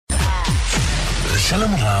Shala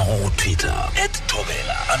morago go Twitter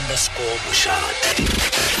 @Tumelo_Mmoa.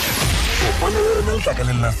 O bona le rena le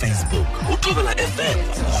tlakaleng la Facebook o Tumelo FM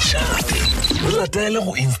Mmoa. Re latele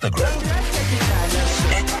go Instagram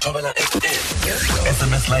 @Tumelo FM.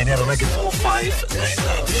 SMS line ya rona ke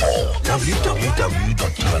 45994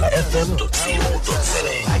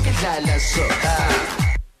 www.tumelofm.co.za.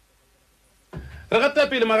 Re gata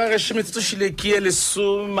pele magaga shimetse tshile ke le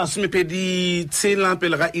so masomepedi tsela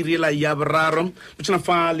pele ga iriela ya boraro botšana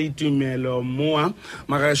fa le Tumelo Mmoa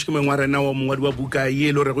magaga shike mengwa rena wa mongwadi wa buka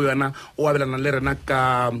ye le re go yona o abelana le rena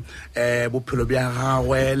ka bophelo bja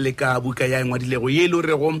gagwe le ka buka ya ngwadilego ye le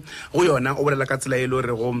re go yona o bolela ka tsela ye le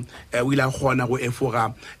re go o ile gona go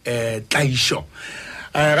efoga tlaisho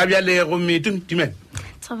ga bja le go metu Tumelo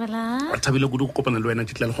Tabela. Tabela go kopana le wena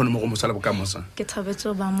titla le gone mo go mosala bokamosa. Ke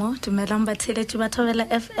thabetse ba mo dumelang ba tsheletsi ba Tumelo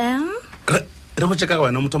FM. Re go tsheka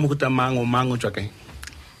wena motho mo go tamango mango tswa kae?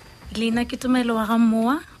 Lena ke Tumelo wa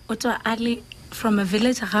Mmoa o tswa ali from a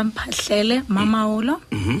village ga Mphahlele Mamaolo.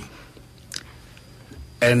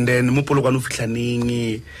 And then mo polokwana o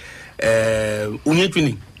fihlaneng o nyetswe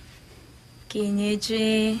neng? Ke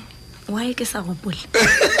nyetswe why ke sa gopole.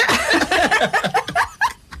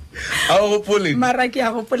 Mara ke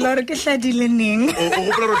a gopola re ke hladile neng. O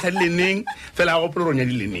gopola re hladile neng fela a gopola re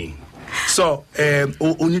nyadile neng. So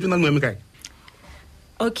o nyetswe nang mo kae?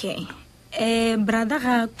 Okay. Brother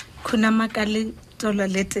ga khunama ka le tolo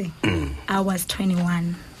lete. I was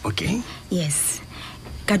 21. Okay. Yes.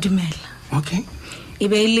 Ka dumela. Okay. E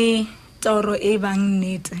be ile toro e bang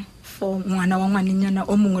nete for ngwana wa ngwaninyana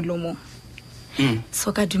o mongwe lo mo.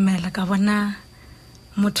 So ka dumela ka bona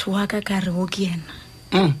motho wa ka re o ke yena.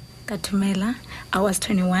 Ka Tumela, I was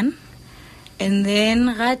 21. And then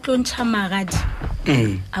ga tlontšha magadi.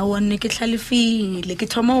 I wonne ke hlalefile ke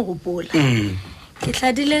thoma go gopola. Ke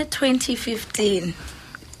hladile 2015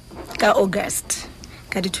 ka August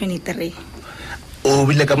ka di 23. O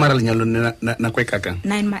bile ka mara lenyalo na kwa kakang?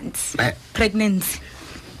 9 months. Pregnancy.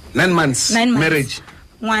 9 months. 9 months. Marriage.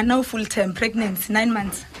 Ngwana o full term pregnancy 9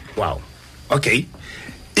 months. Wow. Okay.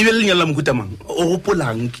 Even lenyalo mokuta mang o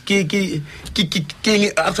gopolang ke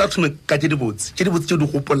a tsona ka tse di botse tse di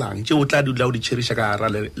gopolang tse o tla dula o di cherisha ka ra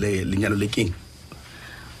lenyalo le keng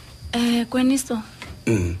kweniso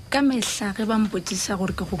ka mehla ge ba mpotsisa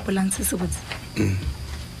gore ke gopolang se se botse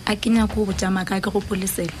a kenya go botsa maka ke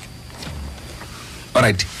gopolesele.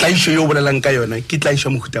 Alright, tlaisho yo bolelang ka yona ke tlaisho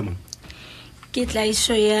mokuta mang? Ke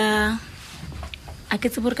tlaisho ya a ke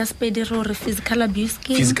tsebore ka spedi re physical abuse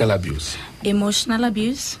ke physical abuse, emotional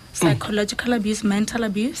abuse, psychological abuse, mental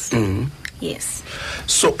abuse. Yes.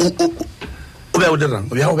 So o be o dirang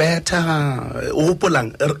o ya o beta o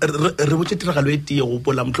gopolang re botse tiragalo e tie o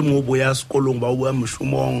gopola motlhomo o boya sekolong ba o boya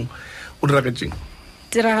moshomong o dira ka teng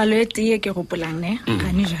tiragalo e tie ke gopolang ne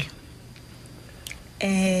ga ni jalo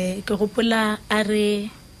ke gopola a re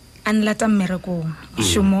anlata mmereko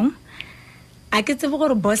moshomong a ke tsebe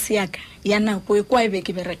gore boss yaka ya nako e kwa e be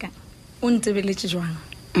ke bereka o ntebeletse jwang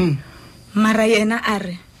mara yena a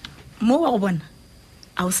re mo wa go bona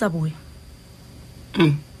a o sa boe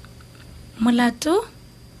molato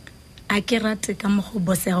a ke rate ka mo go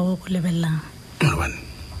boss ya go lebellang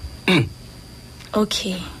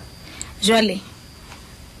okay jwale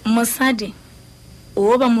mosadi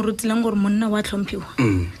o ba mo rutileng gore monna wa tlhomphiwa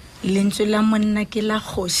lentswe la monna ke la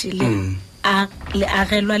kgoshi le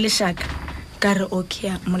agelwa leshaka ka re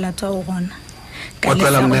okay molato o gona ka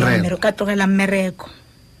tlogela mmereko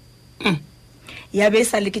ya be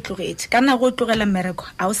sa le ke tlogetse kana go tlogela mmereko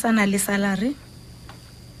a o sana le salary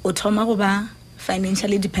o thoma go ba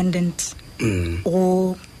financially dependent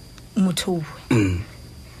go motho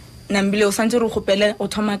nambile o santse re gopele o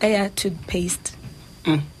thoma ka ya toothpaste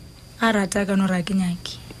a rata ka no ra ke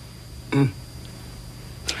nyaki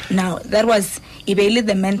now that was ibele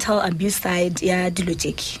the mental abuse side ya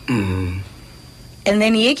dilojeki and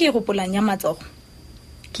then ye ke gopolang ya matsogo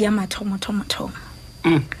ke ya mathomo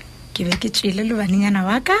ke be ke tswile le baninyana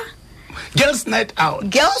ba ka girls night out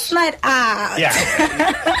yeah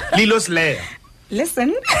Lilo's lair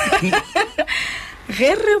listen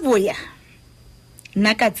ge re boya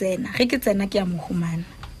nna ka tsena ge ke tsena ke ya mohumana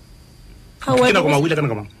ke na go mawila kana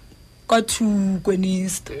kama ka tu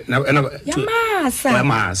kwenist ya masa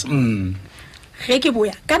ge ke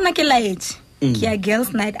boya kana ke laetse ke ya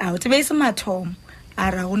girls night out be se mathomo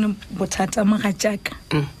ara go ne bothata mo ga tjaka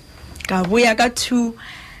ka boya ka tu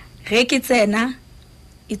ge ke tsena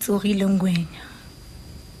itsogile ngwenya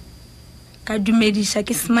ka dumedisha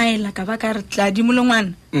ke smile ka ba ka re tla di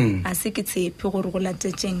molongwana a se ke tshepe gore go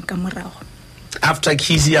latetseng ka morago after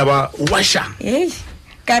kisi aba washa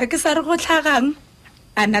ka re ke sa re go tlhagang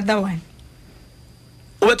another one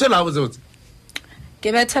o betela botse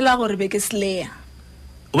ke bethela gore be ke sleya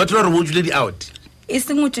o batla re bo tsule di out e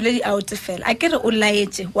seng o tsule di out fela a kere o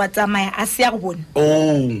laetse wa tsamaya a se ya go bona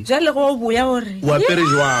jale go boya gore wa pere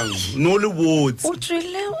jwang no le botse o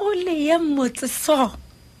tswile o le ya motse so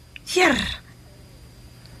yer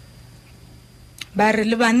ba re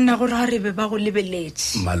le banna gore ha re be ba go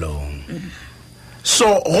lebeletse malong so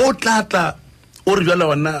go tlatla o re jwala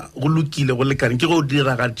wana go lokile go lekane ke go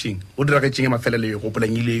dira ga tšeng mafelele go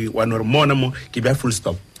polangile wa no re mona mo ke bya full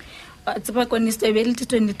stop tseba konisto e be le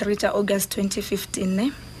 23 tša August 2015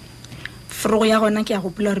 ne fro ya gona ke ya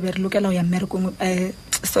gopola re be re lokela go ya mmerekong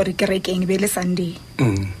sorry kerekeng be le Sunday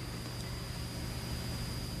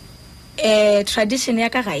tradition ya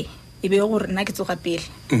ka gae e be gore nna ke tsoga pele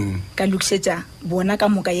ka luksetsa bona ka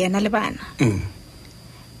moka yena le bana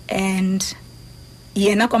and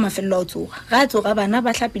yena kwa mafello o tsoga ga tsoga bana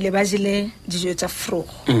ba hlapile ba jile dijo tša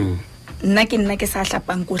frogo nna ke sa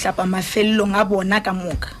hlapang ko hlapa mafellong a bona ka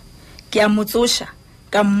moka ke a motsosha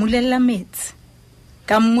ka mmulella metsi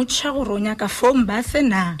ka mmutša go ronya ka fom ba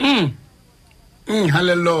sena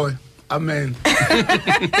hallelujah amen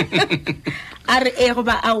are go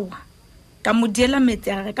ba awa ka modiela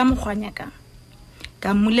metsi a ka mogwanya ka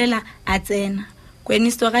mmulela a tsena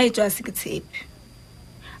kwenisto ga e tswa se ke tshepe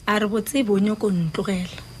a re botse bonyo ko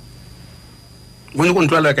ntlogela bonyo ko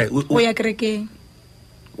ntlogela kae o ya kerekeng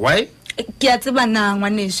why ke a tseba na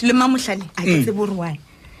ngwaneso le mamohlale a ke tsebo re why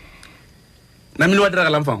na mine wa dira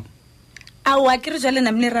galang fang awa ke re jwale na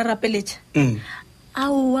mine ra rapeletša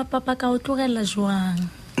awa papa ka o tlogela jwang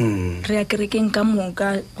re ya kerekeng ka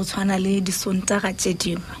moka go tshwana le disontaga tše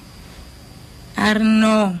dingwe a re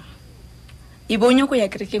no e bonyo ko ya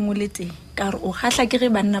kerekeng o le teng ka re o gahla ke ge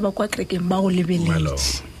banna ba kwa kerekeng ba go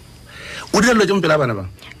lebeletse o dira lo tse mpela bana ba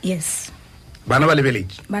yes bana ba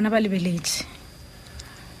lebeletse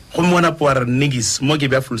go mona poara nigis mo ke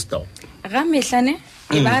bya full stop ga mehlane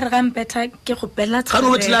e ba re ga mpetha ke go pela ga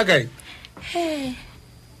no tla kae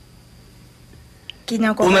ke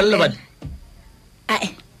nyako o na le bana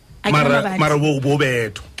mara mara bo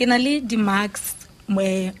betho ke na le di marks mo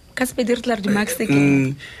ka se pedir tla di marks ke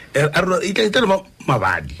e tla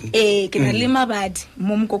mabadi ke na le mabadi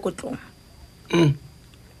mo mokokotlong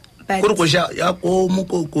kore go sha ya ko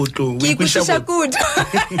mokokotlo ke kusha kudu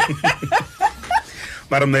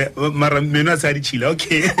mara mena sa di chile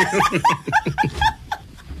okay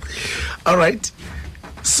all right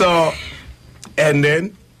so and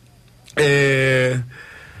then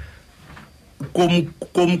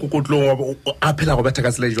kom kokotlo a phela go betha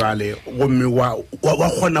ka sele jwale go mme wa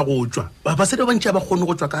gona go tswa ba se ba ntse ba gone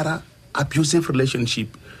go tswa kara abusive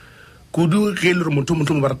relationship kudu ge le re motho mo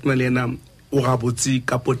ba ratana le ena o ga botsi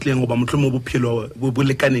ka potleng go ba motho mo bophelo bo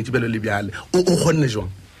lekanetse belo le byale o gone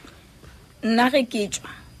jwang nna ge ke tswa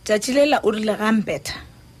tšatšilela o rile ga mpetha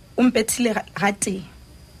o mpethile ga teng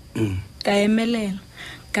ka emelela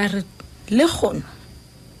ka re le kgono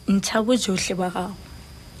ntšha bojohle ba gago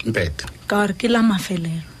mpeta ka gore ke la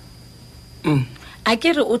mafelelo a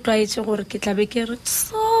ke re o tlwaetse gore ke tlabe ke re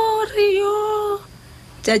sorry yo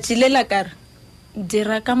tšatšilela ka re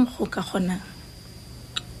dira ka mokgo ka kgonang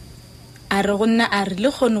a re go nna a re le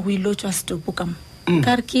kgone go ilo tswa stopo ka mo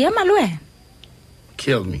ka re ke ema le wena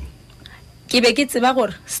kill me ke be ke tseba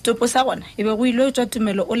gore stopo sa gona e be go ilo tswa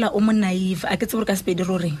Tumelo ola o mo naive a ke tsebe ka sepedi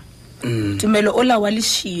ro reng Tumelo ola wa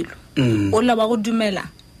lešilo ola wa go dumela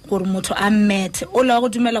gore motho a mmete ola wa go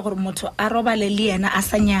dumela gore motho a robale le yena a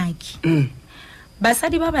sa nyaki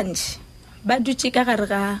basadi ba bantši ba dutse ka gare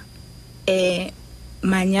ga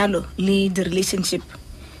manyalo le the relationship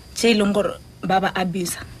tše e leng gore ba ba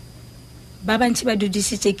abuse ba bantši ba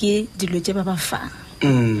dudisitše ke dilo tše ba ba fang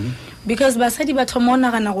because basadi ba thoma o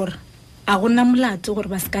nagana gore a gona molato gore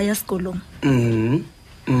ba se ka ya sekolong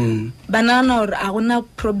ba nagana gore a gona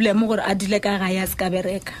problem gore a dule ka gae a se ka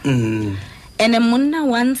bereka ene monna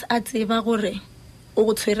once a tseba gore o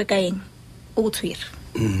go tshwere ka eng o go tshwere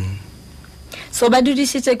so ba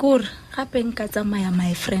dudisitše ke gore gape nka tsamaya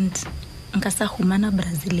my friend nka sa humana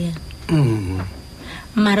Brazilian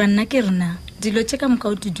mara nna ke rena dilo tše ka moka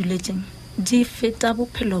o di duletseng di feta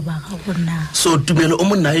bophelo ba gago na so Tumelo o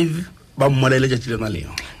mo naive ba mmolaile tšatši lena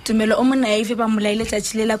leo Tumelo o mo naive ba mmolaile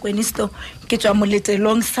tšatši le la kwenisto ke tswa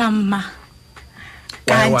moletelong sa mma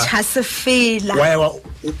ka ntšha se fela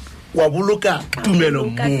wa boloka Tumelo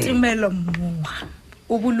Mmoa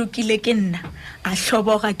o bolokile ke nna a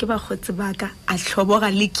hloboga ke bagotse baka a hloboga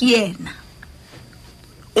le ke yena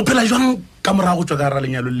o phela jwang ka morago tswa ka ra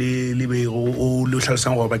lenyalo le bego o le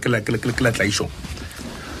tlhalosang go ba ke la tlaišo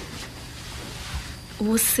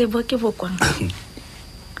bo sebo ke bokwang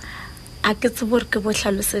a ke tsebore ke bo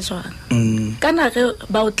hlalose jwang kana ge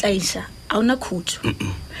ba o tlaiša a ona khutso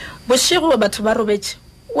boshego batho ba robetse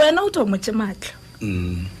wena o to motse matlo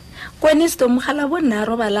kwene sto mogala bona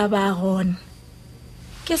ro bala ba gona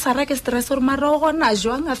ke sara ke stress gore mara go na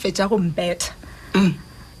jwang a fetša go mbetha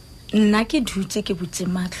nna ke dutse ke butse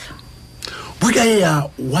matlo buka ya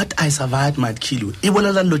what I survived might kill you e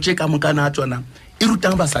bolela lo tse ka mokana tsona e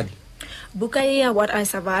rutang basadi buka ya what I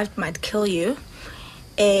survived might kill you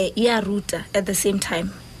ya ruta at the same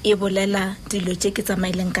time e bolela dilo tse ke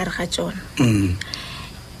tsamaileng ka re ga tsona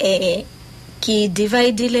ke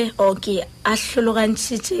dividele o ke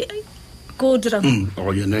ahlologantshitse go dira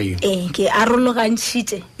o yona ke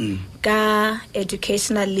arologantshitse ka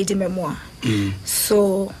educational le memoir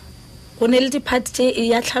so go ne le di part tse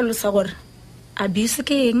ya tlhalosa gore abuse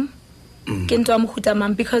ke eng ke ntwa mohuta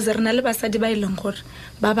mang because re na le basadi ba ileng gore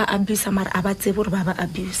ba ba abuse mara a ba tsebe gore ba ba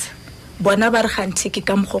abuse bona ba re gantse ke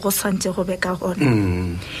ka mogo go santse go be ka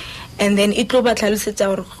gona and then it lo ba tlhalosetsa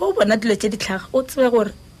gore go bona dilo tse di tlhaga o tsebe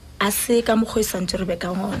gore a se ka mogo santse re be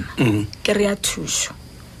ka gona ke re ya thusho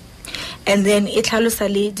and then it tlhalosa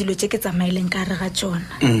le dilo tse ke tsamaileng ka re ga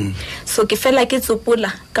tsona so ke fela ke tsopola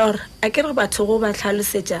ka gore a ke re batho go ba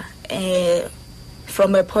tlhalosetsa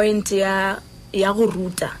from a point ya go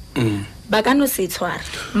ruta ba ka no se tshwara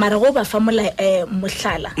mara go ba fa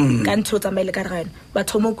mohlala ka ntho tsamaile ka re ga ba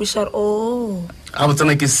thomo kushar a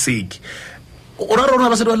botsana ke sick o ra rona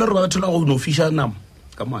ba se le ba thola go no fisha nam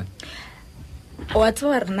come on o a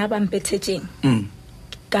tswa rena ba mpethetseng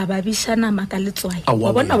ka ba bishana maka letswai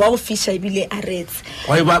wa bona wa go fisha ibile a retse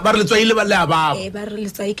wa ba re letswai le ba le a ba ba re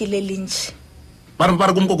letswai ke le lentshi ba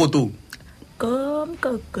re go mkokoto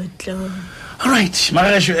all right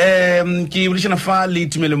magasho ke bulishana fa le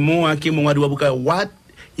Tumelo Mmoa ke mongwadi wa buka what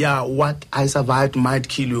I survived might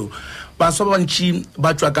kill you ba so ba ntshi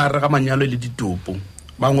ba tswa ka re ga manyalo le ditopo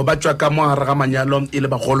bangwe ba tswa ka mo gare ga manyalo e le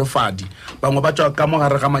ba golofadi bangwe ba tswa ka mo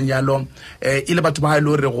gare ga manyalo e le batho ba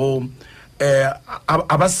ile re go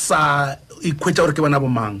a ba sa ikhwetsa gore ke bona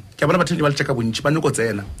bomang ke bona batho ba le tseka bontši ba nko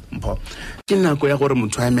tsena mpho ke nako ya gore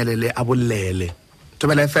motho a emelele a bolele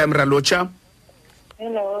Tumelo FM ra locha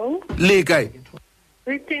hello le kae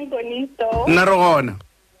Greeting bonito nna re gona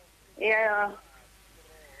yeah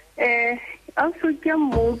also ke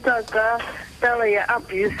motsa ka taba ya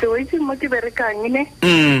abuse o itse mo ke berekang ne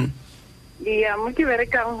ya mo ke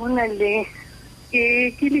berekang hona le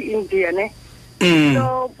ke le India ne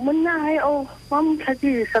so monna hai o mam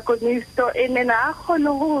tlhati sa konisto ene na khone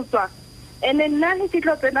go tswa ene nna ke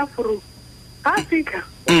tlo tsena furu ha fika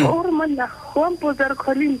o re monna wa mpotsar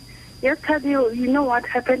calling yesterday you know what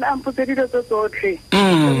happened I'm putting it to tsotlhe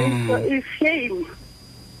so it's shame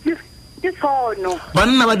ke sono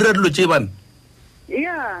banna ba dira dilo tse bana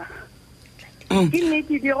yeah ke ne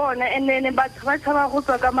ke di gona ene batho ba tshaba go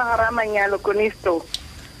tswa ka magara manyalo konisto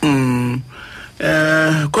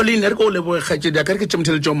Colin er go le bo khatse dia ka re ke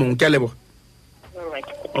tshemthele tso mong ke a lebo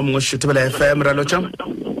o mongwe shute bela FM ra locha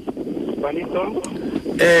bonito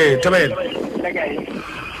Tumelo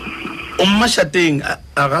ummashateng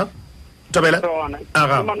aga Tumelo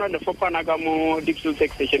aga Emmanuel fopana ka mo Dixon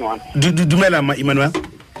section 1 dumela ma Emmanuel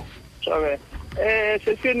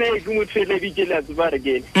se se ne ke mo tsele di tšela tsba re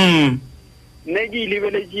ke ne ke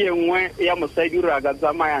lebele engwe ya mosadi ra ga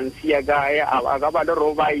tsamaya ntsia ga a ga ba le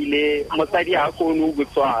roba ile mosadi a go no go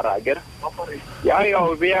tswara ke ya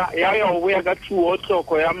o be ga tuo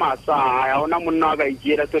tloko ya masa ya ona monna ga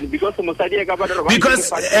ijela tsone because mosadi ga ba le roba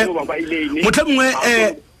because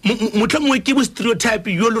motlhomongwe ke bo stereotype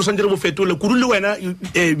yo lo santse re bo fetole kudu le wena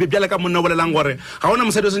bjala ka monna o bolelang gore ga ona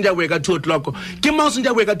mosadi o santse a boe ka 2 o'clock ke ma o santse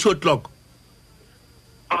a boe ka 2 o'clock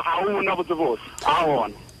a ona botsebotse a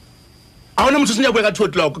ona a ona motho o santse a boe ka 2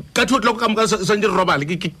 o'clock ka 2 o'clock ka moka santse re robale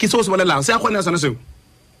ke seo se bolelang se a kgone ya sona seo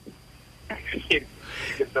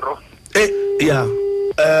yeah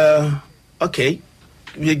okay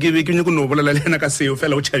ke nyako no bolela le ena ka seo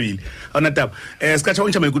fela o tšhabile a ona taba se ka tšha o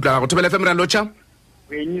ntšha maikutlo a gago Tumelo FM ra locha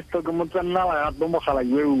ni sto ke motsanna la do mogala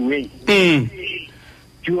we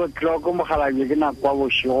 2 o'clock mogala ke na kwa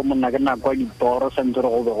bo shigo monna ke na kwa ditoro sentse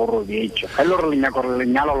go be go robetše ga le re le nyako re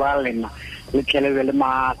lenyalo la lena le tlhelebe le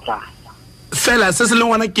maatla fela se se le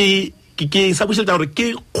ngwana ke sa bušetša gore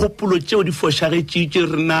ke kgopolo tšeo di fošagetšitše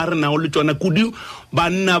rena o le tsona kudu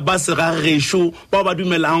banna ba se ga gešo bao ba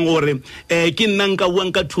dumelang gore ke nna nka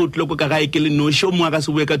buang ka 2 o'clock ka gae ke le noši o mongwe a ka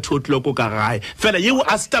se bue ka 2 o'clock ka gae fela yeo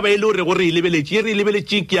a se taba e le gore gore e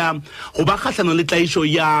lebeletše ke ya go ba kgahlano le tlaišo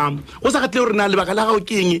ya go sa gatle gore na lebaka la gago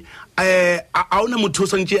ke eng a ona motho o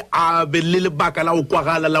swantše a be le lebaka la go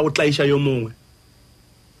kwagala la go tlaiša yo mongwe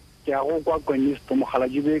ke a go kwa konisto mogala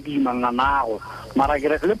jibe ke imanganago mara ke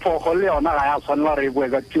le phogo le yona ga ya tshwanela re bue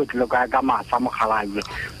ka tio tle ka ka masa mogalaje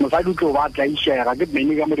mosadi tlo ba tla ishega ke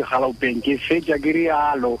meni ka mo di gala upeng ke fetja ke ri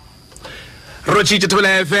alo Rochite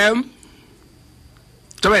Tumelo FM.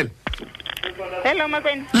 Tumelo. Hello,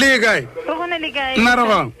 Makwena. Le kae? Go gona le kae? Nna re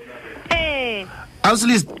gong. How's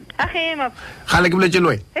list? Age ma. Gale ke boletse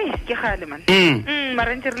lwe. Ke gale man.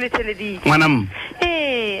 Mara ntse re le tseledi. Ngwanam.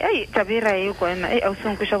 Tabira e kwana au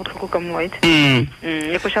song go sha botlhoko ka mo white. E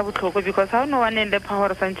go sha botlhoko because how no one in the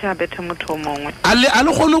power santse a bethe motho mongwe. Ale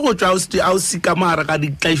gone go tswa au se ka mara ka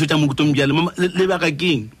di tlaisho tsa mokutom bjale le ba ka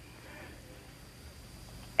keng.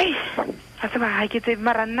 Ha se ba ha ke tse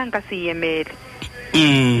mara nna nka se yemele.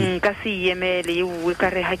 Ka se yemele e o ka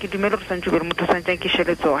re ha ke dumela go santse go motho santse ke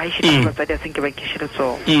sheletso ha ke tla tsa dia seng ke ba ke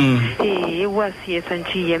sheletso. Wa se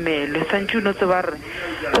santse yemele santse no tse ba re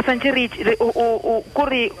o santse re o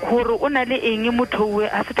kore hore o na le eng motho we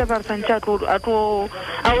a se taba santse a tlo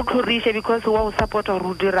tlhorishe because wa o support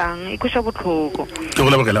ro dirang e go sha botlhoko. Ke go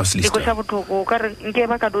la bogela se list. E go sha botlhoko ka re nke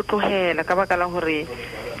ba ka do tlogela ka baka la hore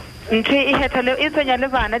ntwe e hetale e tsenya le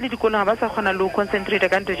bana le dikolong ba sa kgona le concentrate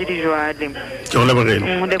ka ntwe di jwale ke go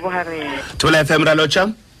lebogela le bohare Tumelo FM ra locha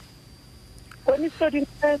Koni sodi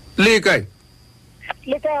le kae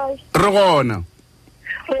le kae re gona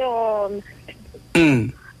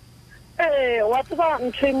wa tsaba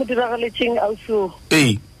ntwe mo diragaletseng auso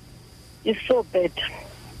is so bad.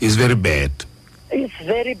 It's very bad. It's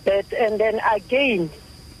very bad and then again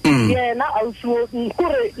yena auso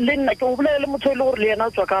kore le nna ke o bolele motho le gore le yena o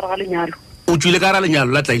tswa ka ga lenyalo o tswile ka ra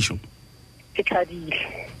lenyalo la tlaisho ke tlhadile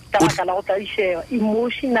ka baka la go tlaishega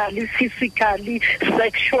emotionally, physically,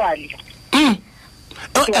 sexually.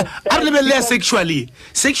 A re lebelle sexually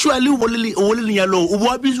o le lenyalo o bo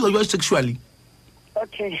abuse wa sexually.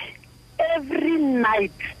 Okay, every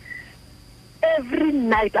night a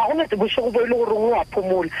gona te bošego bo ile gore ngwa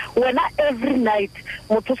phomola wena every night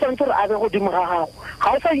motho santse re a be go dimo ga gago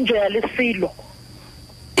ga o sa enjoya le selo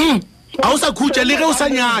a o sa khutša le ge o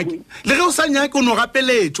sa nyake o no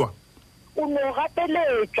gapeletswa go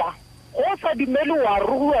sa dumele wa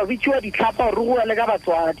rugwa bitšiwa ditlhapa rugwa le ka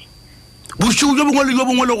batswadi bošego jo bongwe le jo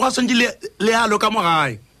bongwe le go a santse le alo ka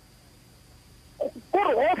mogae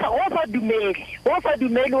kore go sa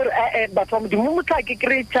dumele gore batho ba modimo motla ke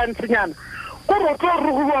kry chance nyana kore o tlo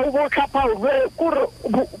rugwa o bo tlhapa kore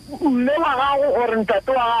mme wa gago gore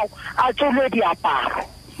ntate wa gago a tswele diaparo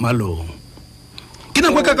malo ke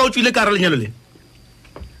nako e ka o tswile ka ra lenyalo le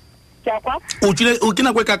o ke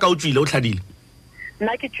nako e ka o tswile o tlhadile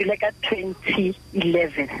nna ke tswile ka 2011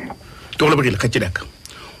 ke go lebogile kgatšedaka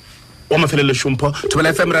wa mafelelo shumpo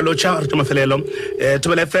Tumelo FM ra locha re mafelelo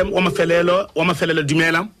Tumelo FM wa mafelelo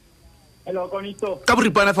dumela hello konito ka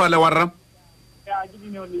boripana fa la warra ya ke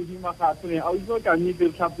dino le di magatone a uzo ka ni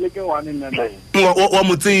te saple ke one nna wa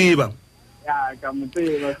motsiba ya ka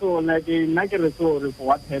motseba so na ke re so re for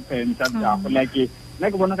what happened that ya go like na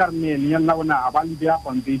ke bona ka re ne nna bona a ba le dia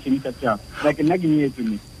foundation ka tsa like na ke nyetse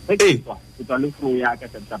ni ke tswa le fro ya ka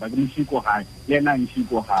tsa ba ke mshiko hae le na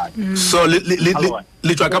mshiko hae so le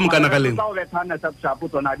tswa ka mokana ka leng o le thana tsa tshapo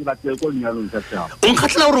tsona di ba tse ko nyalo tsa tsha o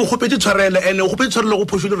nkgatla gore o gopetse tshwarele ene o gopetse tshwarele go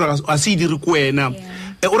phoshile re a se dire ko wena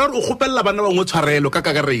o ra re o gopella bana bangwe tshwarelo ka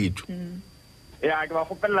kakaretso ya ke ba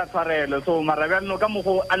gopella tshwarelo so marabano ka mo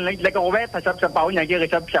go unlike like go betha chap chap ba o nyake re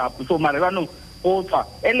chap chap so marabano o tswa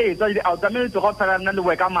ele tsa di autamele go tsarana le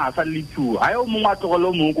weka masa le two ha yo mongwa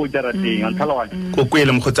tlogolo mo go dira teng a tlhaloganya go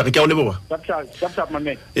kwele mogotsa ke a o leboga chap chap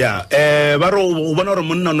mame ya ba re o bona gore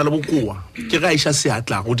monna o na le bokoa ke ga isha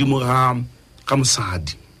seatla go dimo ga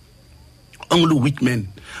mosadi only weak men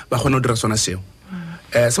ba gona o dira sona seo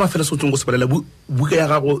se ba fela se o tsong go se balela buka ya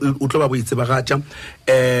gago o tlo ba boitse ba gatša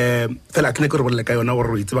fela ke ne ke re bolela ka yona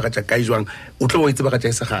gore o itse ba gatša kae jwang o tlo ba itse ba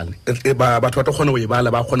gatša e segale batho ba tlo kgona go e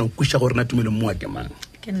bala ba kgona go kwiša gore na Tumelo Mmoa ke mang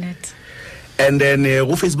and then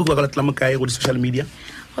go Facebook ba ka latela mo kae go di-social media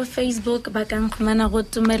go Facebook ba ka nkgomana go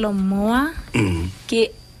Tumelo Mmoa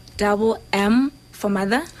ke M for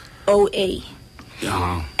mother OA.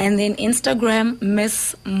 Yeah. And then Instagram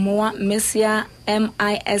Miss Mmoa Missia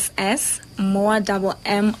MISS Mmoa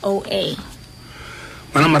MMOA.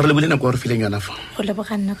 Mana marle bile na go re fileng yana fa. Go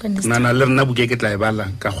leboga nna ko nne. Nana le rena buke ke tla e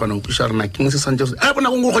bala ka gona o tshwara rena ke se santse a bona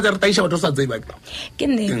go go ja re taisha batho sa tseba ka. Ke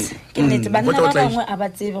nnete ba nna ba bangwe a ba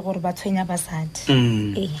tsebe gore ba tshwenya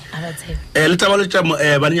basadi. A ba tsebe. Le tabalo tsa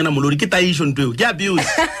ba nyana molodi ke taisho ntwe ke abuse.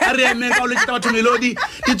 A re eme ka o le tsa batho melodi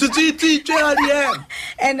di tsutsitsi tshwa di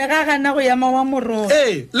ene ga gana go ya mawa mororo.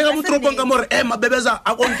 Le ga motropong ka more mabebeza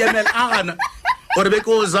a go nkemela a gana gore be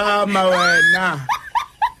ko za ma wena.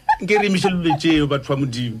 Ngere Michelle Letseo batho ba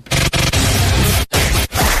modimo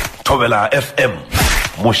Tumelo FM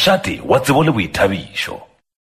mošate wa tsebo le boithabišo.